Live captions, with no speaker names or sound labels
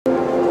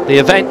the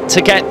event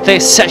to get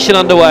this session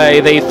underway.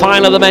 The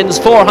final of the men's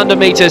 400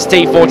 metres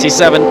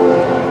T47.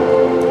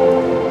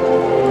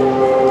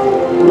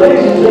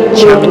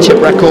 Championship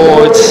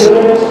records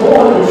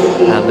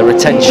and the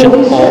retention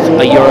of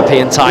a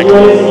European title.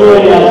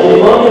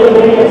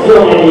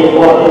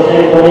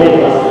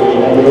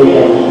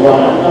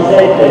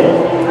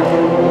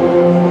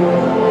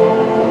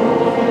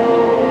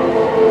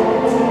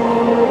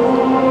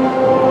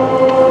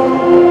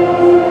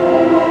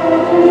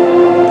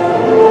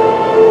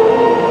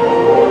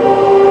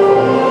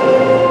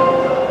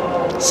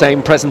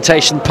 Same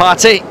presentation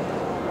party.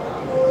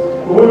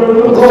 For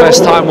the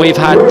first time we've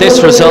had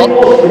this result.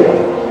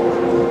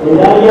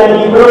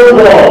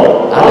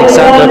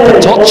 Aleksei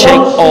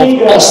POTOTSCHNIG of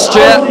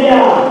Austria,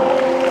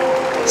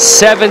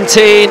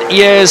 17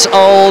 years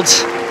old,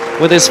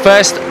 with his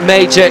first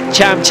major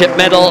championship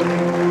medal,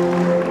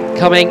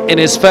 coming in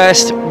his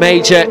first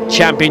major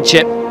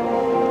championship.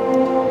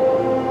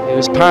 He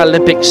was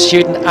Paralympic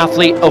Student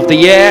Athlete of the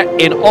Year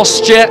in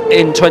Austria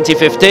in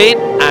 2015,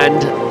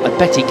 and I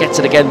bet he gets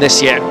it again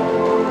this year.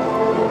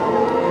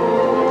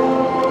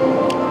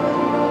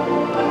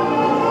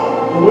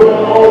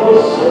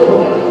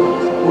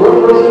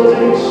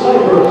 Representing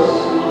Cyprus,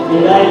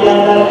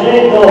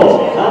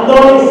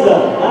 Andonis,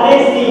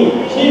 ARESTI,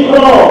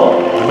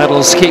 the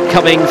medals keep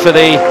coming for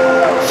the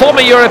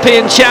former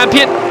European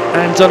champion,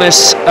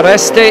 Andonis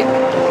ARESTI.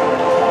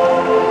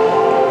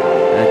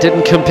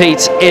 Didn't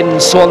compete in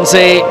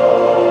Swansea. He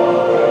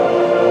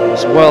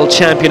was world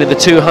champion in the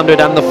 200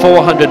 and the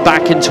 400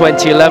 back in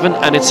 2011,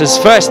 and it's his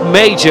first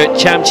major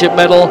championship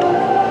medal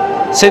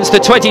since the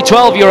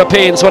 2012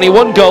 Europeans, when he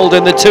won gold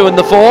in the 2 and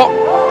the 4.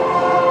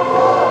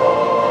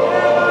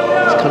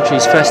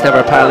 Country's first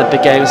ever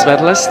Paralympic Games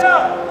medalist.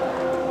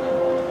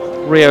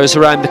 Rio's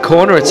around the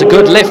corner. It's a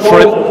good lift for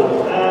him.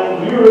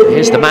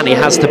 Here's the man he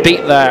has to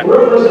beat there.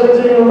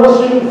 Representing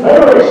Russian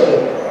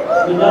Federation,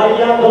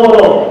 medaglia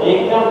d'oro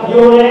e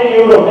campione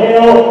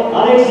europeo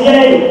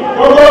Aleksei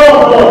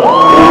KOTLOV.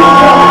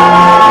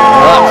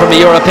 Well, from a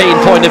European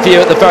point of view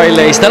at the very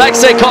least.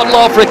 Aleksei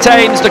KOTLOV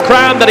retains the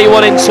crown that he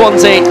won in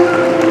Swansea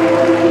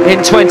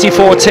in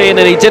 2014,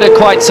 and he did it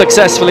quite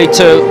successfully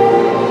too.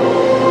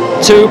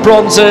 2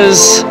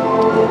 bronzes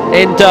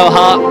in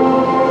Doha.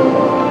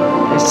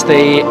 It's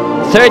the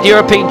 3rd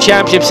European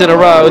Championships in a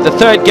row, the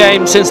 3rd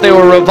game since they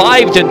were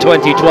revived in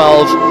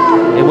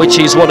 2012, in which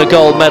he's won a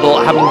gold medal,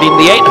 having been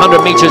the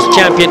 800 metres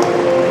champion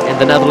in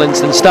the Netherlands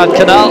in Stad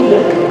Canal.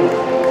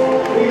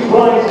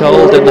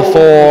 Gold in the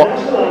 4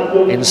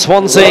 in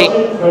Swansea,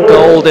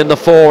 gold in the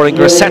 4 in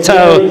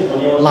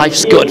Grosseto.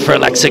 Life's good for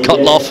Aleksei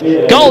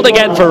KOTLOV. Gold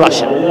again for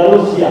Russia.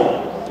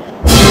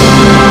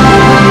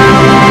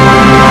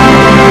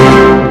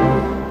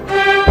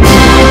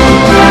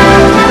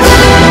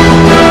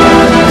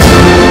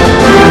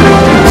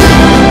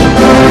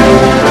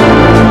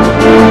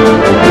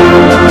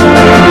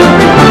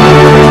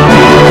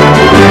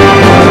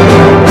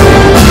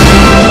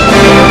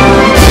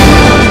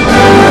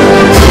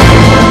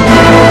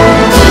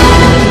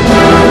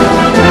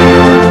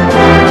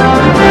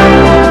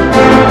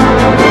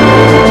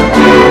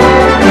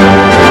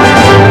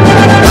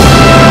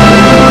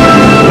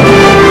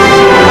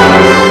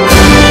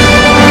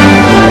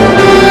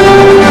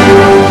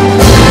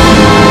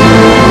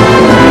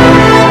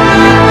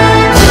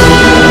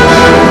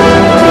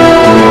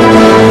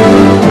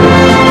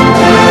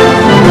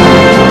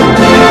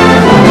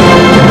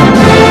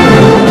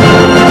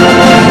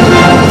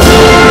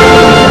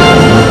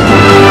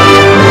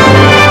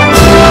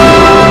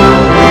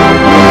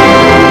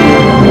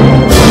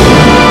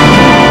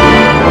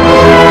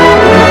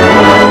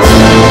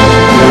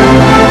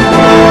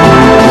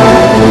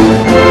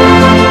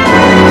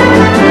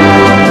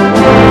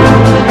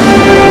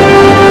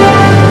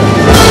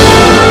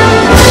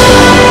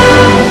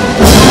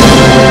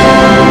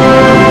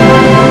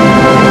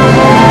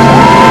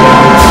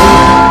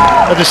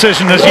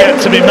 Decision has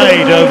yet to be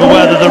made over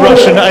whether the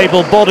Russian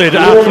able-bodied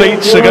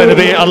athletes are going to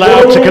be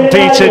allowed to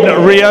compete in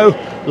Rio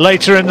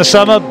later in the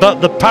summer, but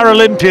the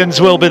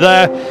Paralympians will be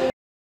there,